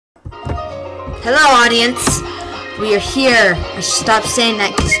Hello, audience. We are here. I should stop saying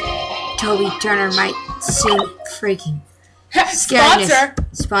that because Toby Turner might soon freaking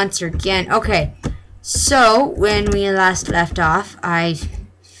sponsor again. Okay. So when we last left off,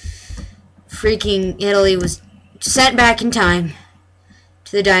 Italy was sent back in time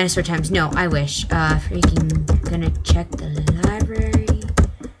to the dinosaur times. No, I wish. Gonna check the library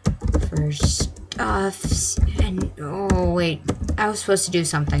for stuffs and oh wait, I was supposed to do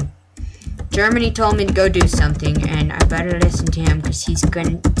something. Germany told me to go do something, and I better listen to him because he's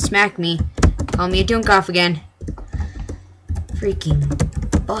gonna smack me, call me a dunkoff again. Freaking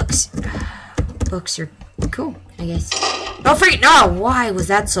books. Books are cool, I guess. Oh freaking no! Why was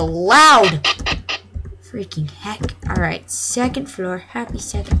that so loud? Freaking heck! All right, second floor. Happy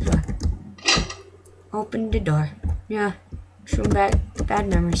second floor. Open the door. Yeah, show him bad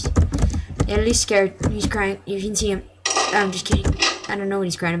memories. Italy's scared. He's crying. You can see him. I'm just kidding. I don't know what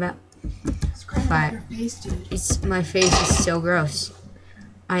he's crying about. But your face, dude. My face is so gross.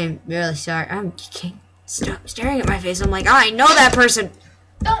 I am really sorry. You can't stop staring at my face. I'm like, oh, I know that person.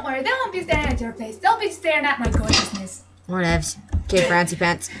 Don't worry, they won't be staring at your face. They'll be staring at my gorgeousness. Whatevs. Okay, Francie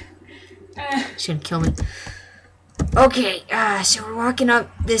Pants. She's gonna kill me. Okay, so we're walking up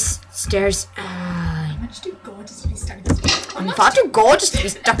this stairs. How much too gorgeous to be stuck in this place? I'm far too gorgeous to be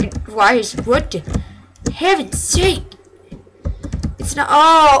stuck in wires. What the heaven's sake? It's not.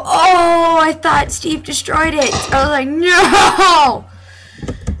 Oh, I thought Steve destroyed it. I was like, no!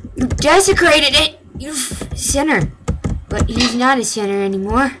 You desecrated it, you sinner. But he's not a sinner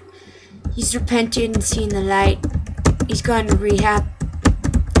anymore. He's repented and seen the light. He's gone to rehab.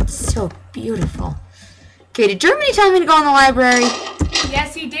 It's so beautiful. Okay, did Germany tell me to go in the library?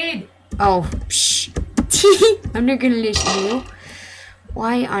 Yes, he did. Oh, psh. I'm not gonna listen to you.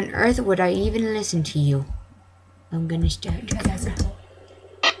 Why on earth would I even listen to you? I'm gonna start.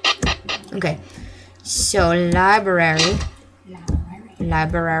 Okay, so library. There's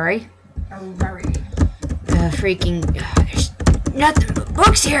nothing but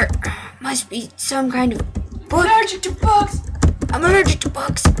books here. Must be some kind of book. Allergic to books. I'm allergic to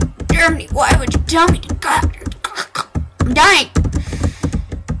books. Germany, why would you tell me to God? I'm dying.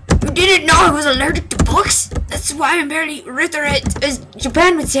 You didn't know I was allergic to books? That's why I'm barely illiterate, as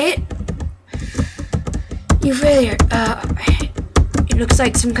Japan would say it. You failure. It looks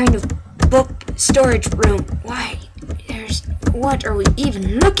like some kind of book storage room. Why? What are we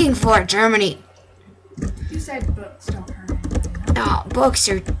even looking for, Germany? You said books don't hurt anybody. No, books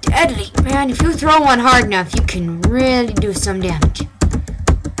are deadly, man. If you throw one hard enough, you can really do some damage.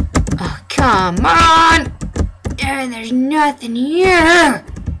 Oh, come on! There's nothing here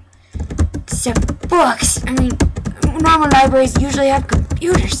except books. I mean, normal libraries usually have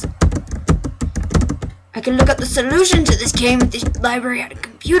computers. I can look up the solution to this game if this library had a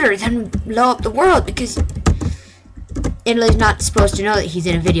computer, then blow up the world because Italy's not supposed to know that he's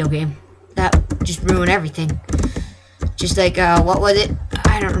in a video game. That would just ruin everything. Just like, what was it?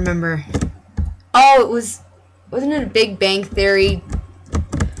 I don't remember. Oh, wasn't it a Big Bang Theory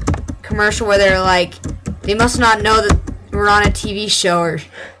commercial where they're like, they must not know that we're on a TV show or...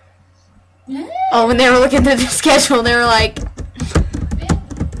 Oh, when they were looking at the schedule, they were like...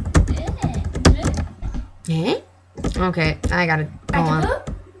 Eh? Okay, I gotta go on.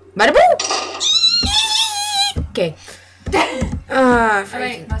 Bada boo! Okay.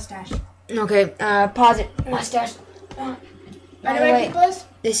 Wait, mustache. Okay, pause it. Mustache. By the way,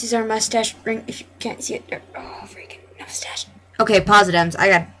 this is our mustache ring. If you can't see it, there. Oh, freaking mustache. Okay, pause it, Ems. I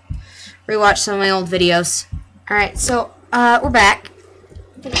gotta rewatch some of my old videos. Alright, so, we're back.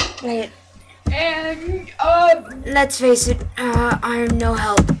 And, let's face it, I'm no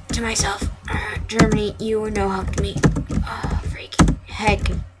help to myself. Germany, you were no help to me. Oh, freaking heck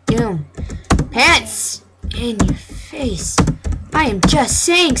of doom. Pants in your face. I am just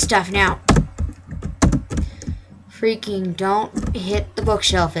saying stuff now. Freaking don't hit the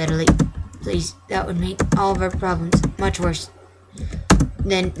bookshelf, Italy. Please, that would make all of our problems much worse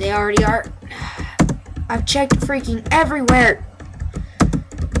than they already are. I've checked freaking everywhere.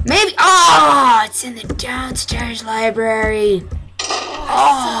 Maybe, oh, it's in the downstairs library.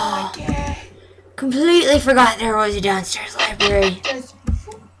 Oh, completely forgot there was a downstairs library.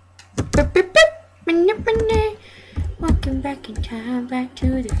 Walking back in time, back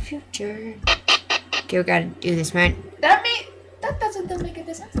to the future. Okay, we gotta do this, man. That doesn't make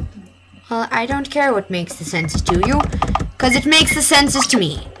any sense to me. Well, I don't care what makes the senses to you, because it makes the senses to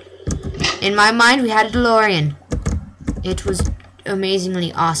me. In my mind, we had a DeLorean. It was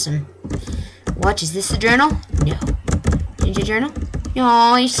amazingly awesome. What, is this the journal? No. Ninja journal?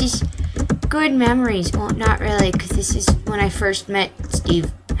 No, it's just good memories. Well, not really, because this is when I first met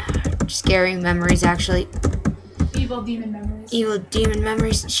Steve. scary memories, actually. Evil demon memories. Evil demon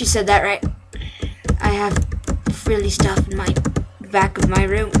memories. She said that right. I have frilly stuff in my back of my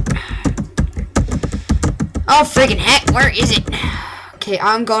room. Oh, friggin' heck, where is it? Okay,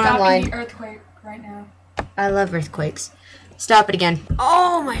 I'm going online. Stopping the earthquake right now. I love earthquakes. Stop it again.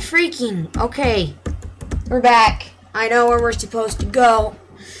 Oh, my freaking. Okay, we're back. I know where we're supposed to go.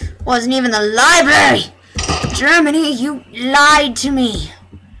 Wasn't even the library. Germany, you lied to me.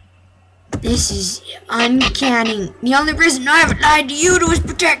 This is uncanny. The only reason I haven't lied to you was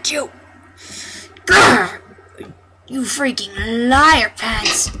protect you. Grr! You freaking liar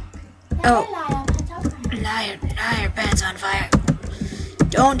pants. Oh, liar pants on fire.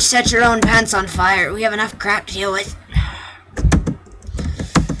 Don't set your own pants on fire. We have enough crap to deal with.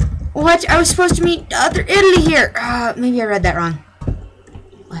 What? I was supposed to meet other Italy here. Maybe I read that wrong.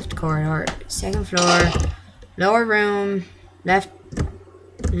 Left corridor, second floor, lower room, left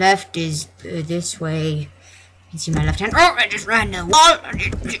is this way. You can see my left hand. Oh, I just ran the wall.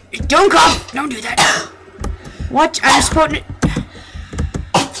 Don't cough. Don't do that. What? I'm supposed to...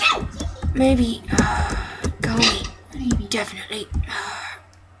 Maybe, call me. Maybe. Definitely.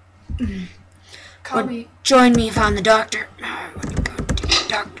 Call me. Join me if I'm the doctor.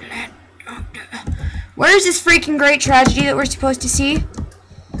 Dr. Land. Where is this freaking great tragedy that we're supposed to see?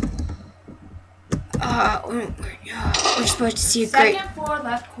 We're supposed to see a great... Second floor,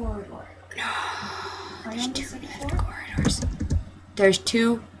 left corridor. There's two left corridors. There's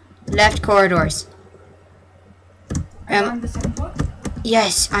two left corridors. Are you on the second floor?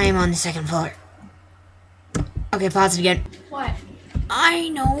 Yes, I am on the second floor. Okay, pause it again. What? I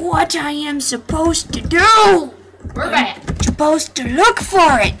know what I am supposed to do. We're back. I'm supposed to look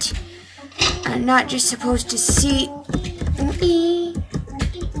for it. I'm not just supposed to see.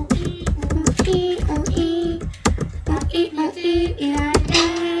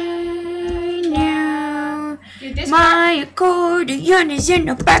 My accordion is in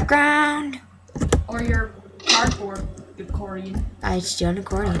the background. Or your cardboard accordion. I still an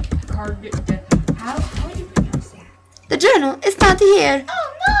accordion. How do you pronounce that? The journal is not here.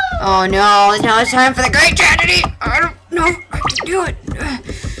 Oh no! Oh no, now it's time for the great tragedy. I don't know if I can do it.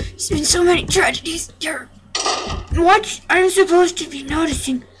 There's been so many tragedies here. What? I'm supposed to be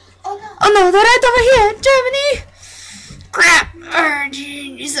noticing. Oh no! Oh no, they're right over here, Germany. Crap.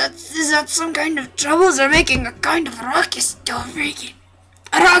 Is that some kind of troubles? They're making a kind of ruckus. Don't freaking.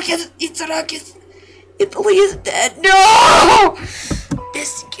 A ruckus. It's a ruckus. Italy is dead. No!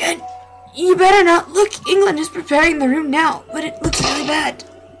 This again. You better not look. England is preparing the room now, but it looks really bad.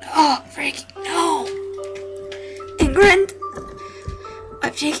 Oh, freaking no. England.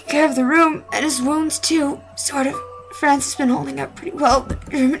 I've taken care of the room and his wounds too. Sort of. France has been holding up pretty well, but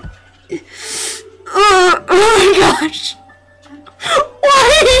Germany... Oh my gosh.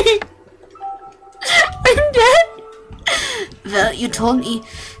 Why? I'm dead. Well, you told me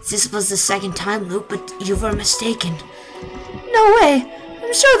this was the second time loop, but you were mistaken. No way.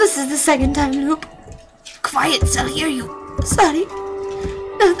 I'm sure this is the second time loop. Quiet, I'll hear you. Sorry.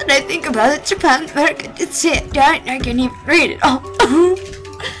 Now that I think about it, Japan, America did say it down. I can't even read it all.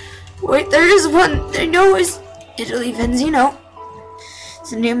 Wait, there is one I know is Italy Benzino. It's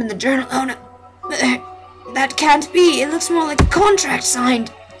the name in the journal. Oh no. That can't be. It looks more like a contract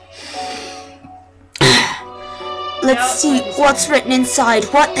signed. Let's see what's written inside.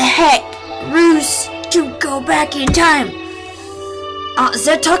 What the heck? Ruse to go back in time.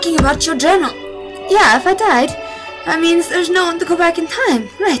 They're talking about your journal. Yeah, if I died, that means there's no one to go back in time.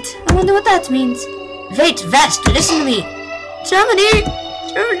 Right. I wonder what that means. Wait, Vest, listen to me. Germany,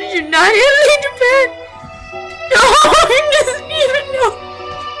 you're not Italy, Japan. No, he doesn't even know.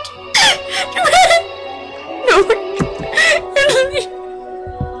 Japan. No, Italy.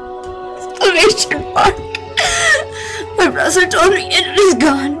 Exclamation mark. My brother told me Italy's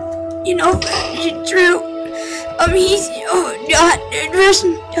gone. You know, it's true. He's not in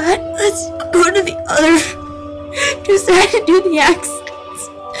person. Let's go to the other. Just had to do the accents.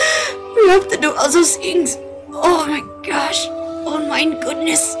 We have to do all those things. Oh my gosh. Oh my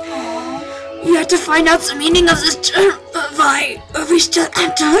goodness. We have to find out the meaning of this term. Why? We still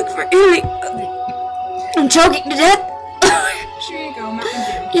have to look for Italy. I'm choking to death. Here you go,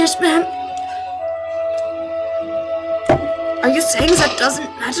 Mountain Dew. Yes, ma'am. Are you saying that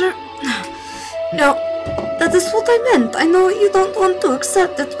doesn't matter? No. That is what I meant. I know you don't want to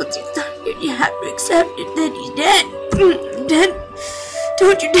accept it, but you have to accept it that he's dead. Dead.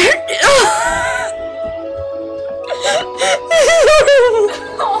 Don't you dare.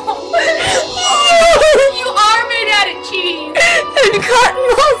 You are made out of cheese. And cotton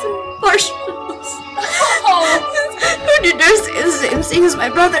balls and marshmallows. Don't you dare say the same thing as my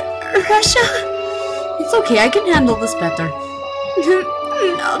brother. Russia? It's okay, I can handle this better.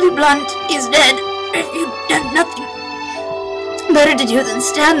 I'll be blunt. He's dead. If you've done nothing better to do than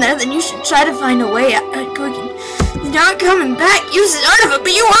stand there, then you should try to find a way out. He's not coming back. You son of a,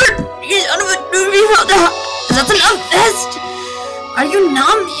 but you weren't. You son of a, you felt up. That's enough, Vest. Are you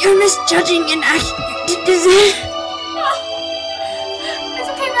numb? You're misjudging and It's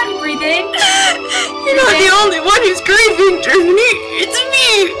okay, Maddie. Breathe in. You're not the only one who's grieving, Germany. It's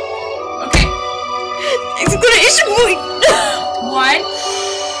me. Okay. It's gonna issue point. 1.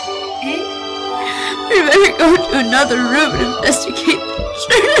 In. We better go to another room and investigate.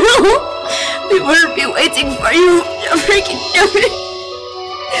 No, we wouldn't be waiting for you. Freaking Dublin.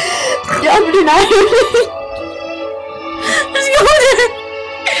 Dublin, let's go there.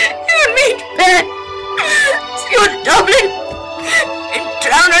 You and me, Japan. Let's go to Dublin and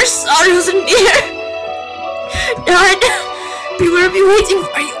drown our sorrows in beer. Dad, we wouldn't be waiting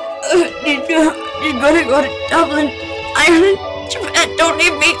for you. You're gonna go to Dublin, Ireland, Japan. Don't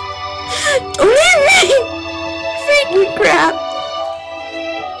leave me. Don't leave me! Freaking crap.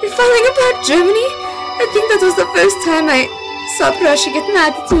 You're falling apart, Germany? I think that was the first time I saw Prussia get an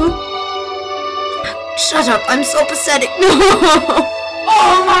attitude. Shut up, I'm so pathetic. No!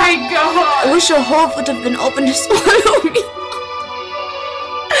 Oh my god! I wish your hole would have been open to swallow me.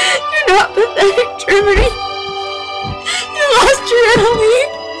 You're not pathetic, Germany. You lost your enemy.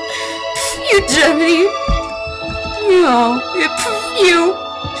 You, Germany. You.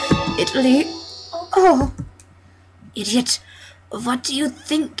 Italy. Oh. Idiot. What do you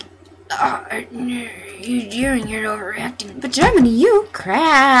think? You're overreacting. But Germany, you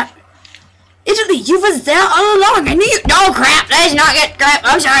crap. Italy, you was there all along. I knew you. No, crap. That is not good. Crap.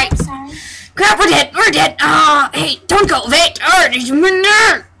 I'm sorry. Crap, we're dead. We're dead. Oh, hey, don't go. Wait.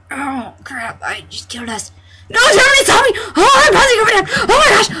 Oh, crap. I just killed us. No, Germany saw me. Oh, I'm buzzing over there. Oh my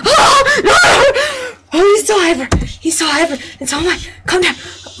gosh. Oh, no. Oh, he's so hyper. He's so hyper. It's all mine. Calm down.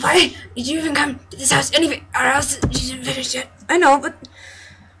 Why did you even come to this house? Anyway, our house isn't finished yet. I know, but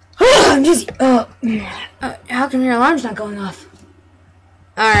I'm dizzy. How come your alarm's not going off?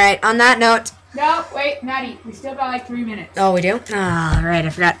 Alright, on that note. No, wait, Maddie. We still got like 3 minutes. Oh, we do? Ah, right, I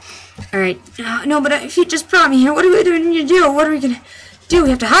forgot. Alright. No, but if you just brought me here, what are we going to do? What are we going to do? We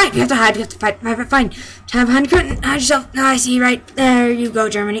have to hide. We have to hide. We have to fight. Fine. Time behind the curtain. Hide yourself. Oh, I see. Right. There you go,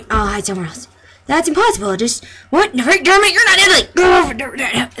 Germany. I'll hide somewhere else. That's impossible. Just, what? No, Germany, you're not Italy. Go over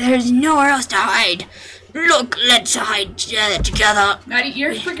there. There's nowhere else to hide. Look, let's hide together. Maddie,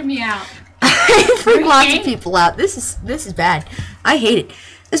 you're freaking me out. I freak lots of people out. This is bad. I hate it.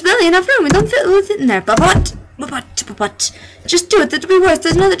 There's barely enough room. We don't fit in there. But just do it. That'll be worse.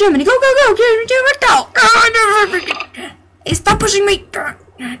 There's another Germany. Go. Go. Hey, stop pushing me.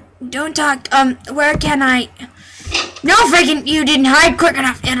 Don't talk. Where can I? No, freaking! You didn't hide quick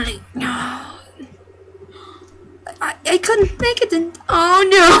enough, Italy. No. I couldn't make it in. Oh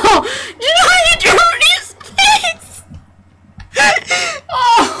no! Did I hit Germany's face?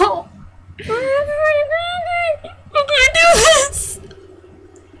 Oh! How can I do this?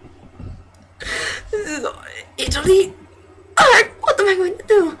 This is Italy. What am I going to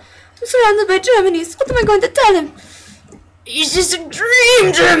do? I'm surrounded by Germanys. What am I going to tell him? It's just a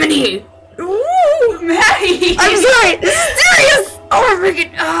dream, Germany. Ooh, Maddie! I'm sorry. This is serious. Oh,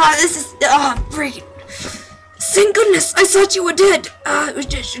 freaking! Freaking! Thank goodness, I thought you were dead. It was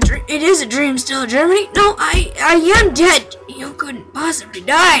just a dream. It is a dream still, Germany. No, I am dead. You couldn't possibly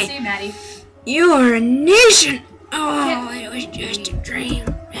die. See, Maddie. You are a nation. Oh, it was just a dream.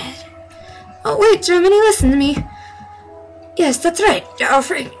 Oh, wait, Germany, listen to me. Yes, that's right. Oh,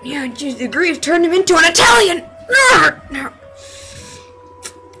 freak. Yeah, the grief turned him into an Italian. No.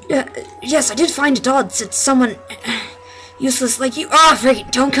 Yes, I did find it odd that someone useless like you. Oh, freak,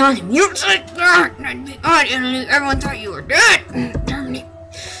 don't call him useless. Everyone thought you were dead. Germany.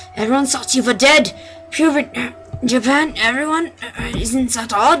 Everyone thought you were dead. Japan, everyone. Isn't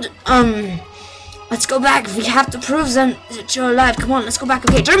that odd? Let's go back. We have to prove them that you're alive. Come on, let's go back.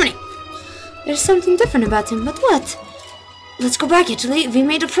 Okay, Germany. There's something different about him, but what? Let's go back, Italy. We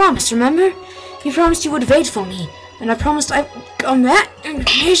made a promise, remember? You promised you would wait for me, and I promised I'd come back.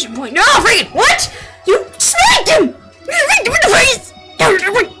 Exclamation point. No, freaking! What? You smacked him! You smacked him in the face!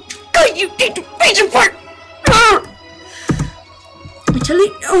 You did the face apart!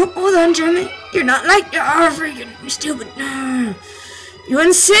 Italy, oh, hold on, Germany. You're not like freaking stupid. You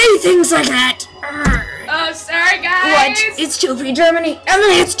wouldn't say things like that. Oh, sorry, guys. What? It's 2P, Germany.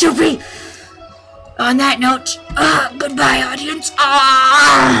 Emily, it's 2P. On that note, goodbye, audience.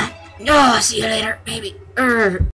 See you later, maybe.